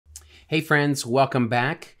Hey friends, welcome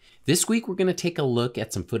back. This week we're going to take a look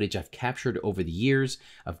at some footage I've captured over the years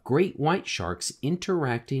of great white sharks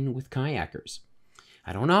interacting with kayakers.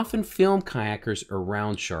 I don't often film kayakers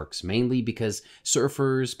around sharks, mainly because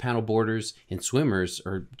surfers, paddleboarders, and swimmers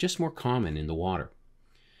are just more common in the water.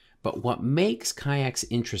 But what makes kayaks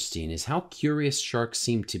interesting is how curious sharks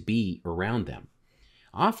seem to be around them,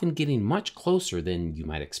 often getting much closer than you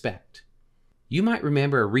might expect. You might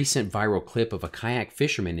remember a recent viral clip of a kayak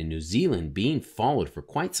fisherman in New Zealand being followed for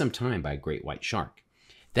quite some time by a great white shark.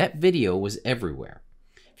 That video was everywhere.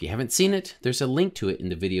 If you haven't seen it, there's a link to it in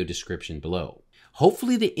the video description below.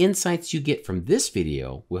 Hopefully the insights you get from this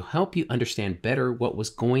video will help you understand better what was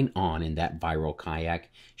going on in that viral kayak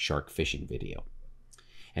shark fishing video.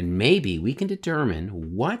 And maybe we can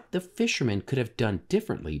determine what the fisherman could have done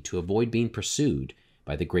differently to avoid being pursued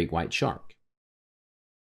by the great white shark.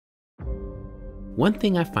 One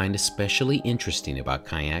thing I find especially interesting about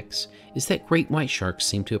kayaks is that great white sharks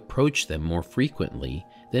seem to approach them more frequently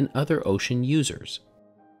than other ocean users.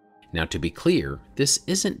 Now, to be clear, this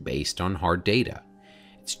isn't based on hard data.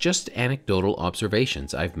 It's just anecdotal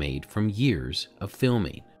observations I've made from years of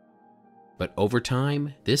filming. But over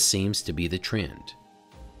time, this seems to be the trend.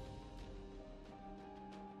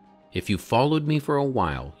 If you followed me for a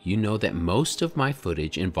while, you know that most of my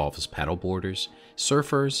footage involves paddleboarders,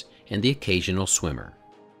 surfers, and the occasional swimmer.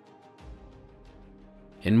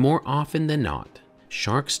 And more often than not,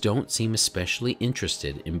 sharks don't seem especially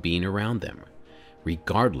interested in being around them,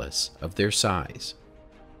 regardless of their size.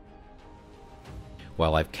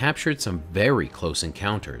 While I've captured some very close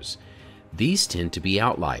encounters, these tend to be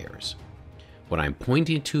outliers. What I'm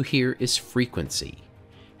pointing to here is frequency,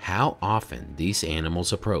 how often these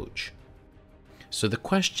animals approach. So the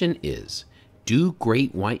question is, do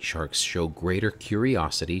great white sharks show greater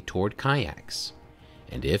curiosity toward kayaks?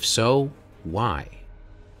 And if so, why?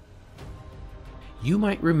 You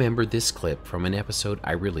might remember this clip from an episode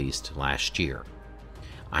I released last year.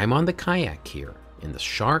 I'm on the kayak here, and the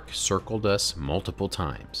shark circled us multiple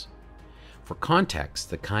times. For context,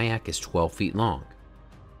 the kayak is 12 feet long.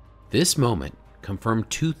 This moment confirmed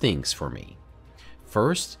two things for me.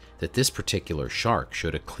 First, that this particular shark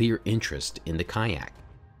showed a clear interest in the kayak.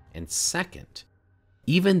 And second,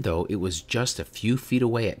 even though it was just a few feet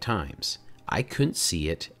away at times, I couldn't see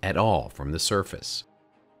it at all from the surface.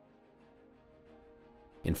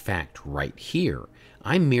 In fact, right here,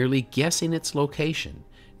 I'm merely guessing its location,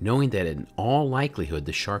 knowing that in all likelihood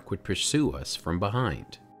the shark would pursue us from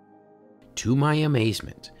behind. To my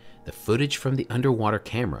amazement, the footage from the underwater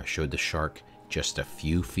camera showed the shark just a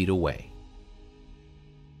few feet away.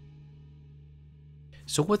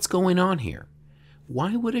 So what's going on here?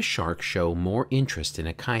 Why would a shark show more interest in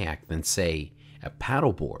a kayak than, say, a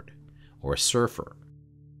paddleboard or a surfer?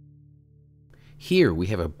 Here we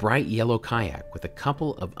have a bright yellow kayak with a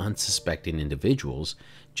couple of unsuspecting individuals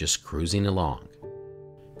just cruising along,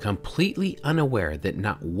 completely unaware that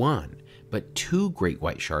not one, but two great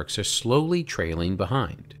white sharks are slowly trailing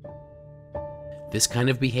behind. This kind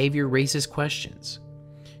of behavior raises questions.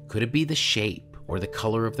 Could it be the shape or the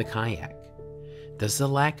color of the kayak? Does the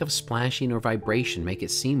lack of splashing or vibration make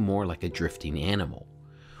it seem more like a drifting animal?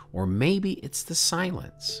 Or maybe it's the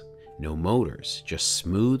silence. No motors, just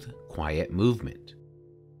smooth, quiet movement.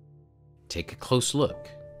 Take a close look.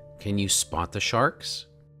 Can you spot the sharks?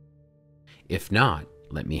 If not,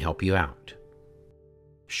 let me help you out.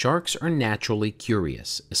 Sharks are naturally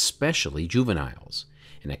curious, especially juveniles,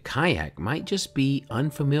 and a kayak might just be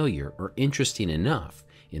unfamiliar or interesting enough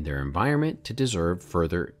in their environment to deserve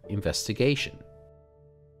further investigation.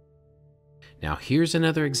 Now here's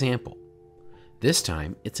another example. This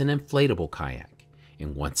time it's an inflatable kayak,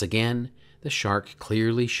 and once again, the shark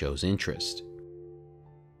clearly shows interest.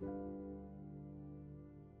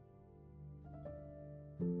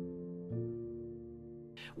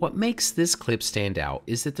 What makes this clip stand out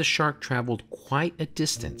is that the shark traveled quite a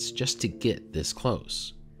distance just to get this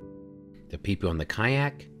close. The people on the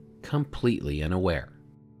kayak, completely unaware.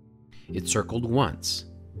 It circled once,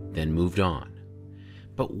 then moved on.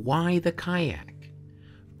 But why the kayak?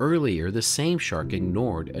 Earlier, the same shark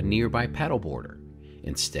ignored a nearby paddleboarder.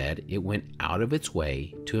 Instead, it went out of its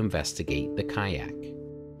way to investigate the kayak.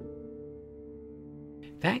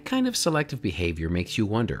 That kind of selective behavior makes you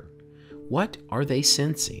wonder, what are they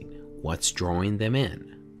sensing? What's drawing them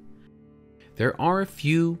in? There are a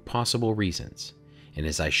few possible reasons, and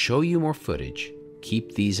as I show you more footage,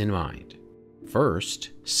 keep these in mind.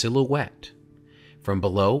 First, silhouette. From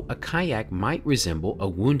below, a kayak might resemble a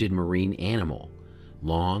wounded marine animal,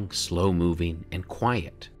 long, slow-moving, and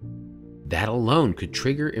quiet. That alone could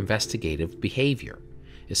trigger investigative behavior,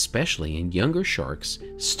 especially in younger sharks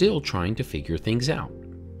still trying to figure things out.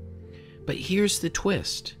 But here's the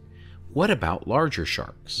twist. What about larger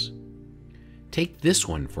sharks? Take this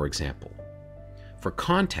one, for example. For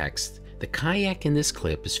context, the kayak in this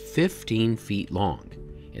clip is 15 feet long,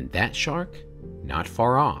 and that shark, not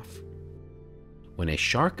far off. When a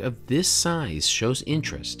shark of this size shows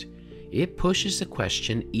interest, it pushes the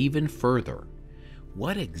question even further.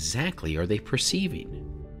 What exactly are they perceiving?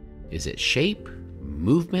 Is it shape,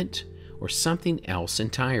 movement, or something else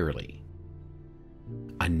entirely?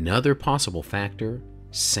 Another possible factor,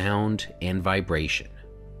 sound and vibration.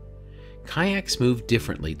 Kayaks move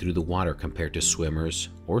differently through the water compared to swimmers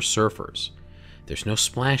or surfers. There's no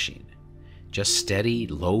splashing, just steady,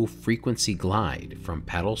 low-frequency glide from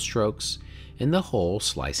paddle strokes and the hull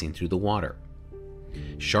slicing through the water.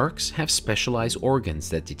 Sharks have specialized organs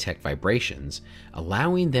that detect vibrations,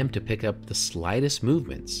 allowing them to pick up the slightest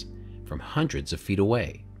movements from hundreds of feet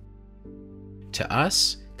away. To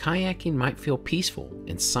us, kayaking might feel peaceful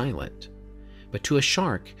and silent, but to a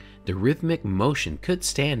shark, the rhythmic motion could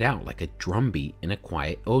stand out like a drumbeat in a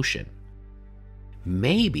quiet ocean.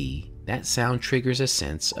 Maybe that sound triggers a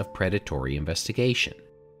sense of predatory investigation.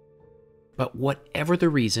 But whatever the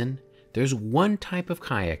reason, there's one type of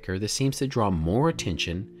kayaker that seems to draw more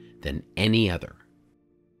attention than any other.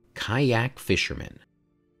 Kayak fishermen.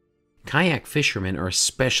 Kayak fishermen are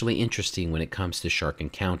especially interesting when it comes to shark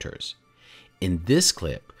encounters. In this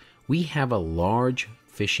clip, we have a large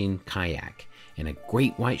fishing kayak and a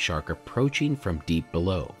great white shark approaching from deep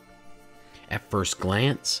below. At first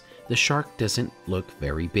glance, the shark doesn't look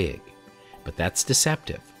very big, but that's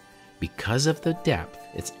deceptive. Because of the depth,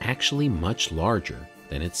 it's actually much larger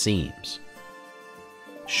than it seems.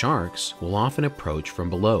 Sharks will often approach from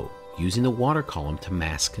below, using the water column to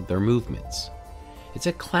mask their movements. It's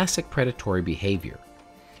a classic predatory behavior,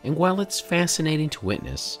 and while it's fascinating to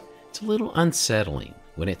witness, it's a little unsettling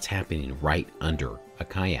when it's happening right under a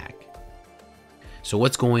kayak. So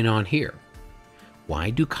what's going on here? Why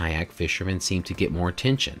do kayak fishermen seem to get more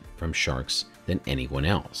attention from sharks than anyone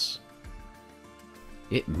else?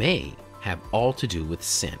 It may have all to do with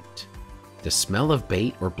scent. The smell of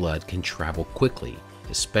bait or blood can travel quickly,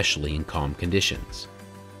 especially in calm conditions.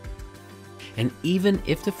 And even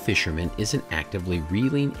if the fisherman isn't actively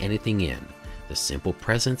reeling anything in, the simple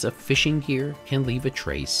presence of fishing gear can leave a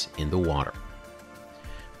trace in the water.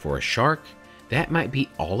 For a shark, that might be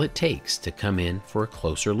all it takes to come in for a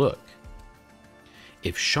closer look.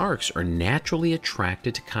 If sharks are naturally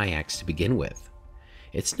attracted to kayaks to begin with,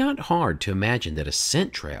 it's not hard to imagine that a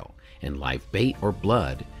scent trail and live bait or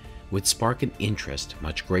blood would spark an interest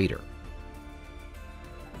much greater.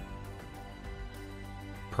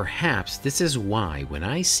 Perhaps this is why when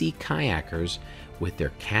I see kayakers with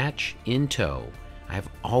their catch in tow, I've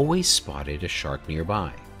always spotted a shark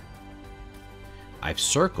nearby. I've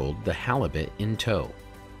circled the halibut in tow.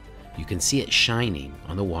 You can see it shining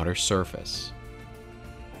on the water's surface.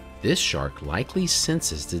 This shark likely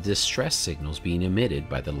senses the distress signals being emitted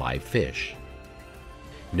by the live fish.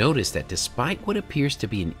 Notice that despite what appears to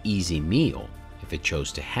be an easy meal, if it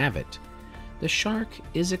chose to have it, the shark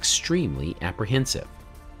is extremely apprehensive.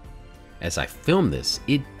 As I film this,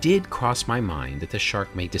 it did cross my mind that the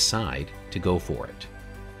shark may decide to go for it.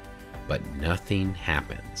 But nothing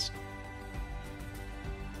happens.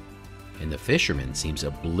 And the fisherman seems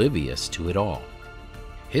oblivious to it all.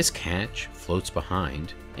 His catch floats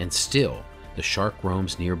behind, and still the shark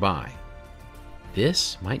roams nearby.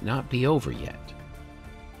 This might not be over yet.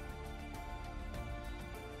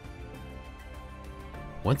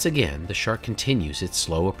 Once again, the shark continues its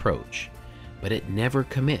slow approach, but it never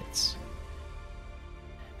commits.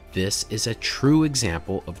 This is a true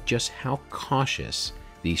example of just how cautious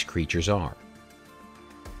these creatures are.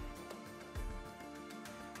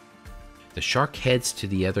 The shark heads to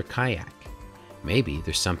the other kayak. Maybe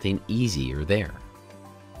there's something easier there.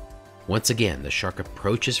 Once again, the shark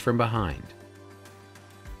approaches from behind.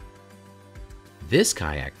 This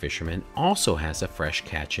kayak fisherman also has a fresh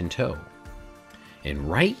catch in tow. And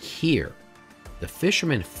right here, the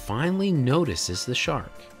fisherman finally notices the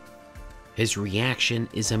shark. His reaction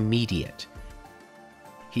is immediate.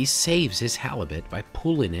 He saves his halibut by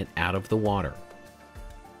pulling it out of the water.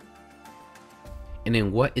 And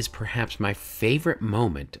in what is perhaps my favorite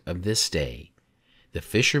moment of this day, the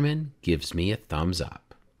fisherman gives me a thumbs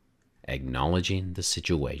up, acknowledging the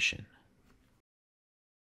situation.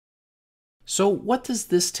 So what does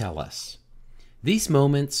this tell us? These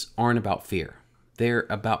moments aren't about fear. They're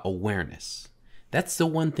about awareness. That's the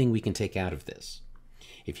one thing we can take out of this.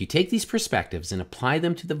 If you take these perspectives and apply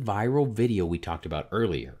them to the viral video we talked about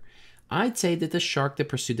earlier, I'd say that the shark that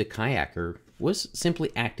pursued the kayaker was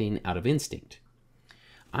simply acting out of instinct.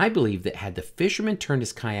 I believe that had the fisherman turned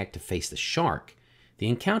his kayak to face the shark, the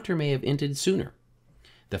encounter may have ended sooner.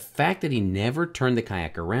 The fact that he never turned the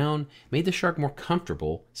kayak around made the shark more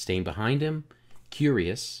comfortable staying behind him,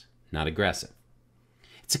 curious, not aggressive.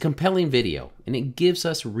 It's a compelling video, and it gives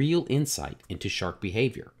us real insight into shark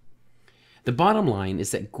behavior. The bottom line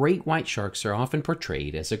is that great white sharks are often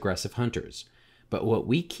portrayed as aggressive hunters, but what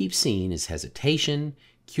we keep seeing is hesitation,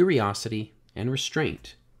 curiosity, and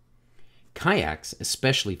restraint. Kayaks,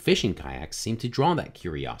 especially fishing kayaks, seem to draw that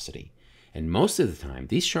curiosity, and most of the time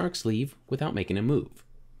these sharks leave without making a move.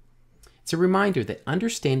 It's a reminder that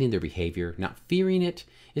understanding their behavior, not fearing it,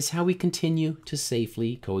 is how we continue to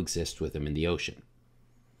safely coexist with them in the ocean.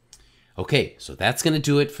 Okay, so that's going to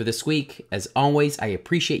do it for this week. As always, I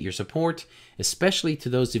appreciate your support, especially to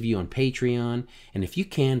those of you on Patreon. And if you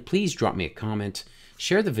can, please drop me a comment,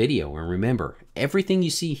 share the video, and remember, everything you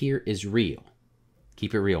see here is real.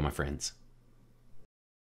 Keep it real, my friends.